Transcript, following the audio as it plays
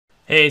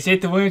Hey, it's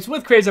Nathan Williams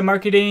with Crazy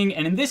Marketing,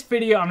 and in this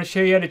video I'm going to show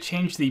you how to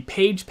change the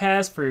page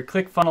paths for your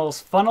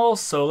ClickFunnels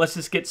funnels. So let's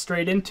just get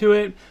straight into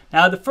it.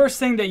 Now the first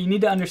thing that you need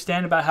to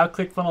understand about how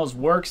ClickFunnels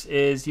works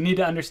is you need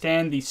to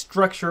understand the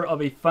structure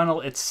of a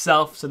funnel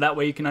itself, so that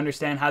way you can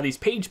understand how these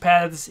page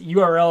paths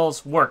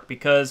URLs work.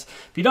 Because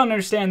if you don't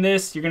understand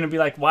this, you're going to be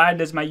like, why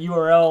does my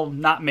URL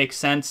not make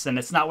sense and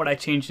it's not what I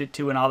changed it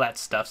to and all that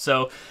stuff.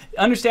 So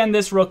understand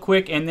this real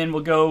quick and then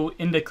we'll go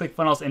into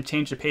ClickFunnels and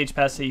change the page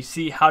paths so you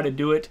see how to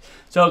do it.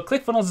 So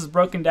ClickFunnels is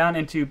broken down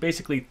into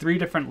basically 3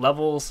 different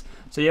levels.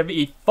 So you have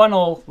a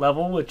funnel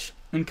level, which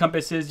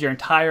encompasses your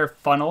entire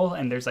funnel,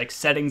 and there's like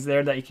settings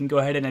there that you can go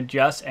ahead and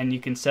adjust, and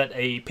you can set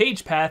a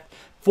page path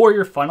for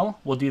your funnel.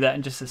 We'll do that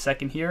in just a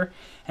second here.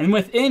 And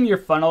within your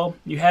funnel,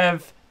 you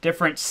have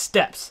different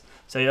steps.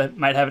 So you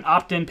might have an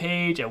opt-in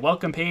page, a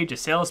welcome page, a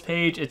sales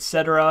page,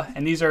 etc.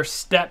 And these are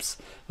steps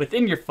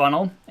within your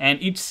funnel,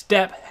 and each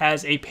step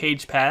has a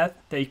page path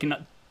that you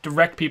can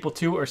direct people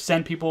to or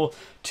send people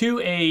to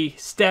a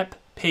step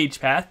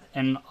page path,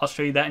 and I'll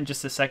show you that in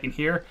just a second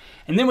here.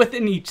 And then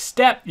within each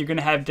step you're going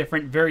to have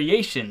different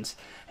variations,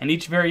 and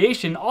each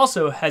variation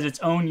also has its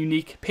own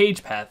unique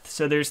page path.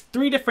 So there's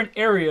 3 different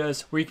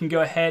areas where you can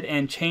go ahead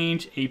and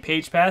change a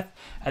page path: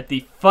 at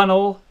the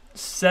funnel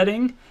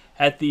setting,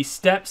 at the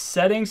step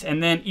settings,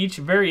 and then each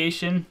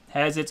variation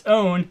has its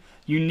own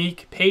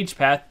unique page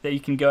path that you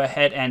can go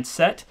ahead and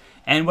set.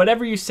 And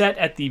whatever you set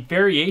at the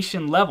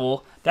variation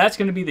level, that's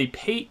going to be the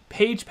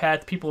page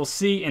path people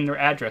see in their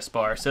address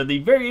bar. So the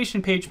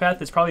variation page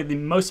path is probably the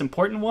most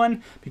important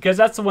one because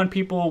that's the one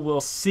people will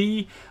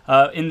see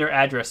in their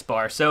address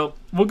bar. So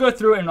we'll go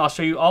through and I'll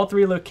show you all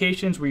 3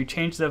 locations where you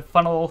change the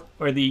funnel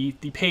or the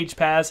page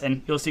paths,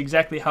 and you'll see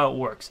exactly how it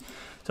works.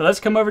 So let's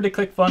come over to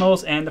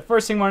ClickFunnels, and the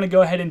first thing we want to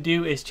go ahead and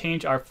do is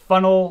change our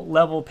funnel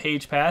level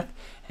page path,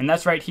 and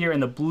that's right here in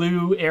the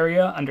blue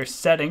area under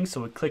settings.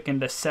 So we click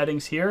into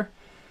settings here.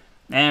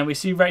 And we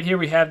see right here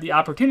we have the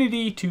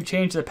opportunity to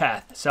change the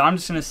path. So I'm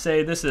just going to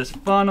say this is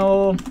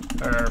funnel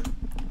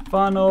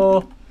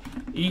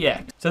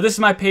EX. So this is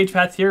my page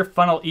path here,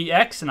 funnel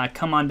EX, and I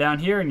come on down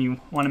here and you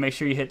want to make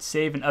sure you hit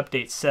save and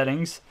update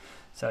settings.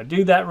 So I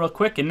do that real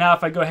quick, and now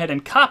if I go ahead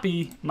and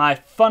copy my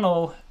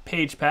funnel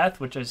page path,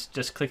 which is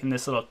just clicking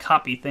this little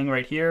copy thing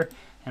right here,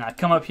 and I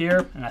come up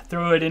here and I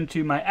throw it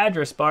into my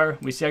address bar,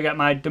 we see I got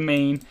my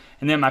domain,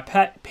 and then my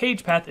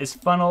page path is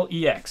funnel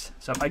EX.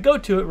 So if I go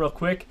to it real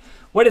quick,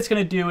 what it's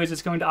going to do is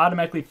it's going to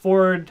automatically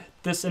forward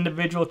this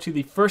individual to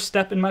the first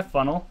step in my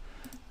funnel.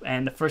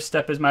 And the first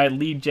step is my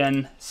lead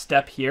gen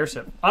step here.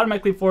 So it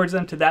automatically forwards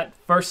them to that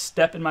first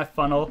step in my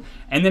funnel.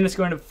 And then it's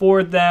going to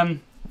forward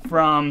them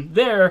from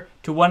there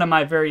to one of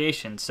my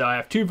variations. So I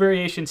have 2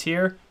 variations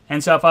here.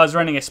 And so if I was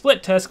running a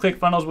split test,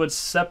 ClickFunnels would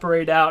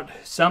separate out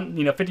some,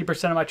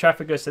 50% of my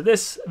traffic goes to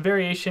this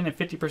variation and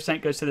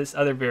 50% goes to this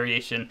other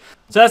variation.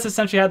 So that's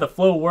essentially how the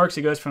flow works.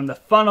 It goes from the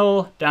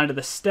funnel down to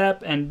the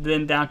step and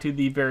then down to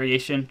the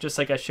variation, just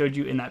like I showed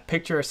you in that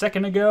picture a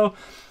second ago.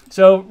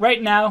 So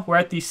right now we're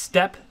at the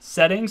step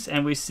settings,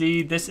 and we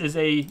see this is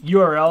a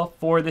URL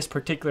for this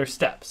particular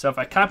step. So if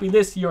I copy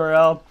this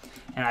URL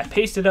and I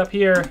paste it up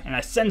here and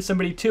I send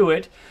somebody to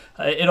it,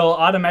 it'll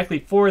automatically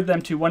forward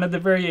them to one of the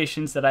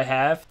variations that I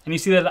have. And you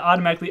see that it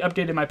automatically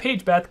updated my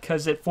page path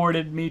because it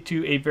forwarded me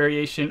to a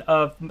variation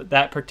of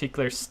that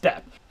particular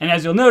step. And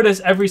as you'll notice,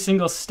 every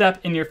single step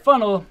in your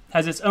funnel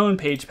has its own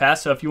page path.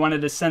 So if you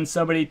wanted to send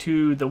somebody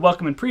to the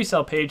welcome and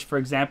pre-sale page, for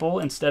example,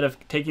 instead of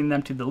taking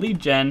them to the lead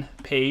gen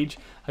page,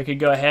 I could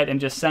go ahead and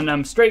just send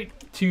them straight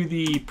to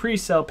the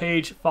pre-sale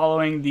page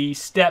following the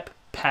step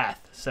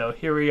path. So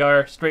here we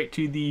are, straight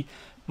to the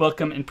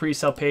welcome and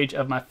pre-sale page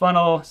of my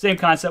funnel. Same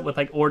concept with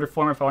like order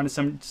form. If I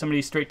wanted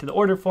somebody straight to the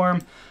order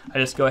form, I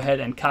just go ahead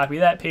and copy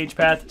that page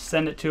path,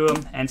 send it to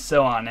them, and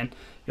so on. And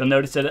you'll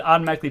notice that it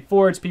automatically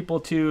forwards people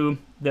to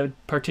the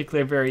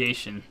particular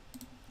variation.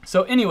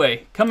 So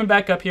anyway, coming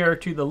back up here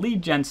to the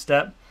lead gen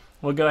step,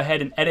 we'll go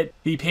ahead and edit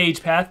the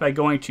page path by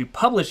going to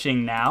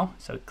publishing now.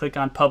 So click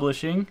on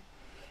publishing,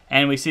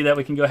 and we see that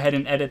we can go ahead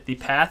and edit the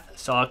path.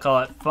 So I'll call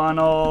it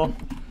funnel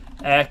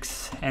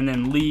X and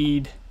then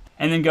lead,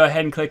 and then go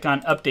ahead and click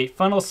on update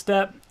funnel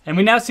step. And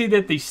we now see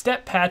that the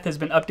step path has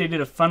been updated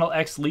to funnel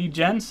X lead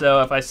gen.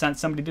 So if I sent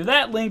somebody to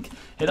that link,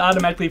 it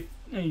automatically,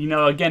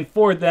 again,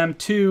 forward them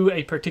to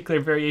a particular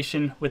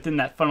variation within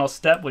that funnel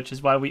step, which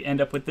is why we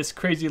end up with this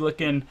crazy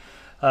looking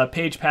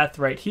page path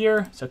right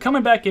here. So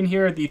coming back in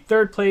here, the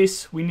 3rd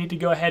place we need to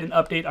go ahead and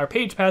update our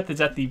page path is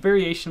at the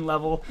variation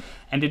level.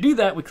 And to do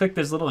that, we click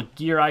this little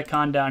gear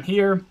icon down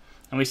here,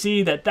 and we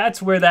see that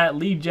that's where that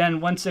lead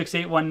gen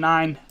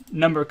 16819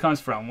 number comes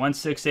from,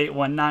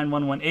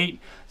 168191118.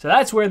 So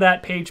that's where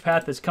that page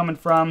path is coming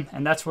from,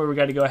 and that's where we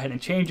got to go ahead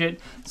and change it.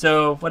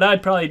 So what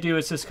I'd probably do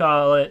is just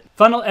call it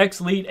funnel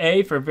X lead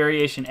A for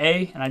variation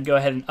A, and I'd go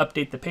ahead and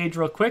update the page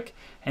real quick.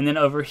 And then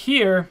over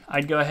here,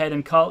 I'd go ahead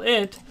and call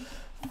it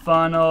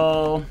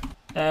funnel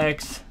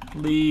X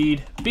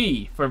lead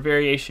B for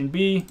variation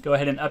B. Go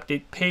ahead and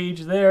update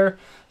page there.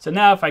 So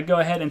now if I go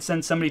ahead and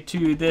send somebody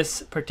to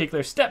this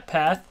particular step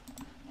path,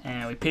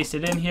 and we paste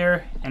it in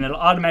here, and it'll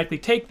automatically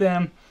take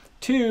them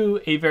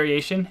to a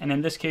variation, and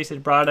in this case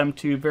it brought them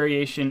to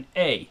variation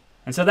A.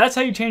 And so that's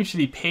how you change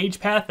the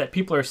page path that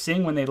people are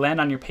seeing when they land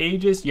on your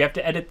pages. You have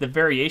to edit the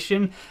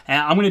variation,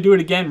 and I'm going to do it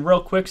again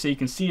real quick so you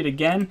can see it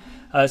again.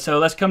 So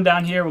let's come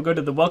down here, we'll go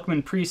to the welcome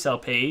and pre-sale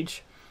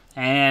page,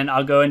 and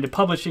I'll go into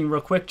publishing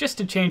real quick just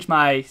to change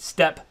my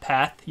step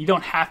path. You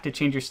don't have to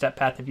change your step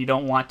path if you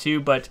don't want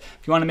to, but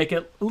if you want to make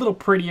it a little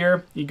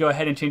prettier, you go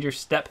ahead and change your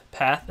step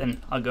path,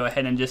 and I'll go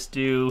ahead and just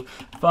do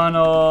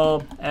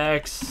funnel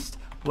X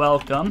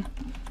welcome,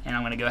 and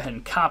I'm going to go ahead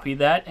and copy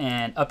that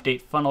and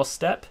update funnel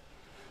step.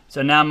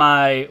 So now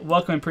my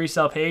welcome and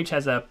pre-sale page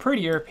has a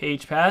prettier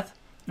page path.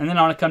 And then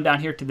I want to come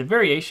down here to the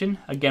variation.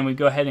 Again, we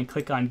go ahead and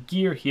click on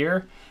gear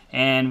here,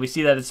 and we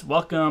see that it's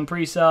welcome,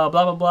 pre-sale,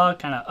 blah, blah, blah,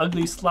 kind of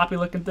ugly, sloppy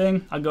looking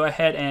thing. I'll go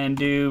ahead and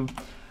do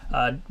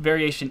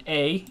variation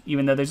A.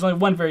 Even though there's only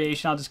one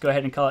variation, I'll just go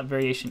ahead and call it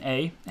variation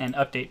A and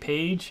update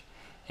page.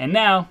 And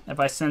now if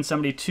I send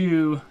somebody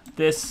to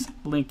this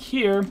link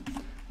here,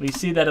 we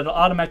see that it'll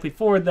automatically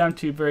forward them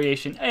to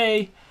variation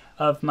A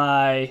of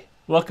my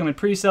welcome and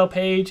pre-sale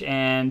page,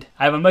 and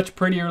I have a much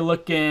prettier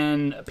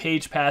looking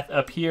page path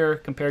up here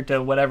compared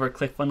to whatever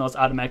ClickFunnels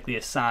automatically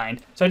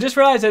assigned. So I just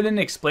realized I didn't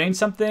explain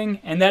something,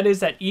 and that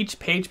is that each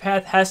page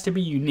path has to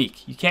be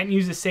unique. You can't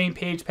use the same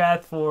page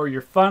path for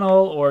your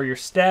funnel or your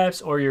steps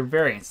or your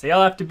variants. They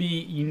all have to be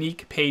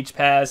unique page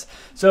paths.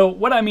 So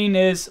what I mean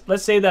is,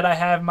 let's say that I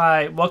have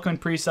my welcome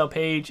and pre-sale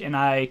page and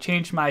I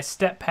change my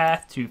step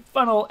path to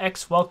funnel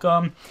X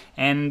welcome,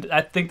 and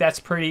I think that's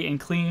pretty and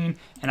clean,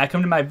 and I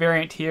come to my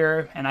variant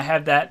here and I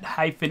have that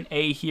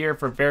 -A here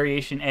for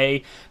variation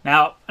A.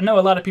 Now, I know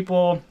a lot of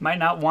people might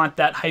not want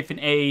that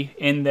 -A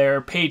in their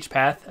page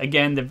path.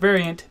 Again, the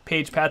variant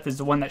page path is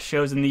the one that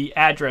shows in the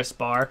address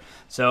bar.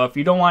 So if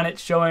you don't want it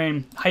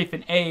showing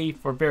 -A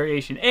for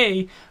variation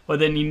A, well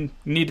then you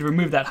need to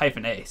remove that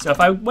 -A. So if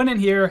I went in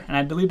here and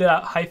I deleted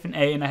out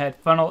 -A and I had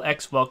funnel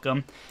X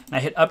welcome and I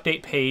hit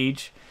update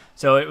page,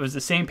 so it was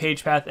the same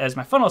page path as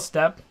my funnel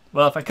step.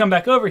 Well, if I come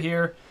back over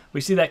here, we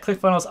see that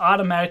ClickFunnels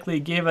automatically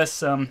gave us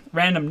some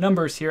random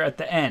numbers here at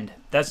the end.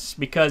 That's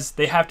because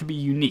they have to be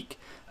unique.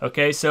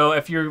 Okay, so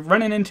if you're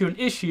running into an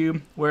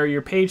issue where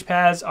your page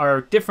paths are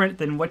different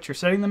than what you're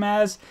setting them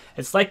as,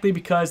 it's likely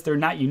because they're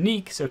not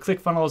unique. So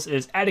ClickFunnels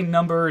is adding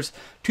numbers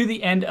to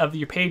the end of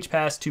your page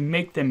paths to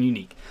make them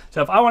unique.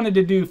 So if I wanted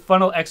to do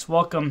funnel X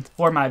welcome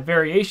for my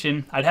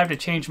variation, I'd have to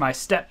change my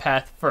step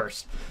path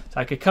first. So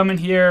I could come in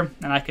here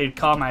and I could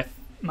call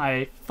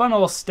my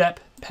funnel step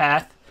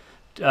path.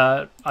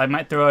 I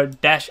might throw a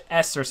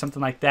 -S or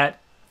something like that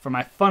for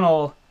my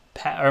funnel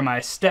or my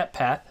step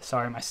path.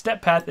 Sorry, my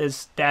step path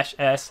is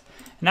 -S.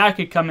 Now I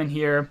could come in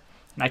here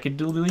and I could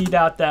delete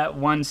out that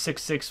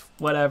 166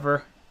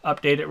 whatever,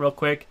 update it real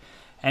quick,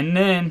 and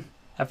then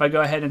if I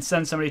go ahead and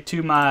send somebody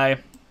to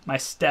my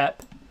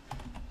step,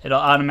 it'll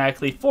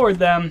automatically forward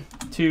them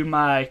to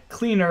my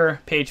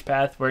cleaner page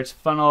path where it's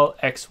funnel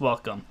X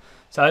welcome.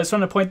 So I just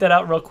want to point that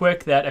out real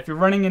quick, that if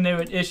you're running into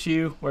an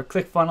issue where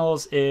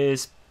ClickFunnels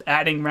is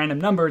adding random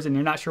numbers and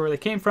you're not sure where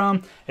they came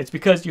from, it's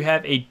because you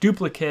have a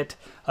duplicate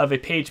of a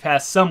page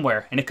path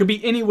somewhere, and it could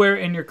be anywhere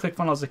in your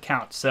ClickFunnels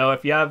account. So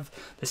if you have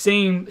the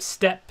same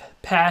step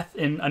path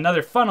in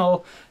another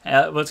funnel,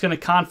 well, it's going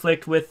to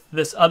conflict with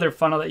this other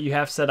funnel that you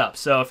have set up.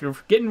 So if you're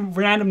getting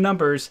random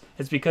numbers,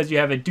 it's because you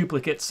have a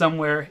duplicate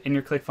somewhere in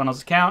your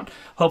ClickFunnels account.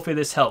 Hopefully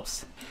this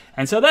helps.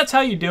 And so that's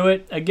how you do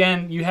it.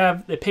 Again, you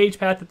have the page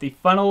path at the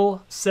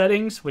funnel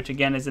settings, which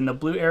again is in the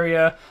blue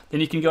area. Then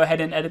you can go ahead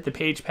and edit the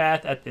page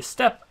path at the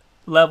step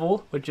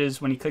level, which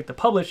is when you click the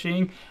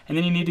publishing, and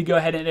then you need to go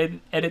ahead and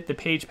edit the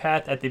page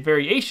path at the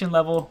variation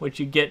level, which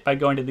you get by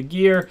going to the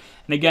gear.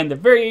 And again, the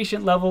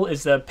variation level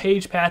is the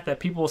page path that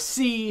people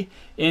see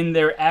in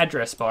their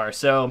address bar.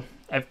 So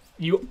if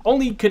you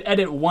only could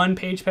edit one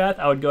page path,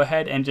 I would go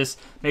ahead and just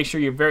make sure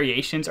your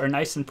variations are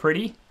nice and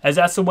pretty, as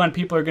that's the one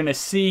people are going to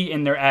see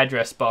in their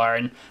address bar.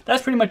 And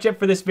that's pretty much it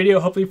for this video.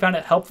 Hopefully you found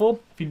it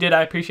helpful. If you did,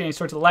 I appreciate any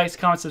sorts of likes,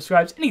 comments,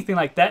 subscribes, anything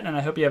like that, and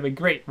I hope you have a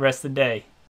great rest of the day.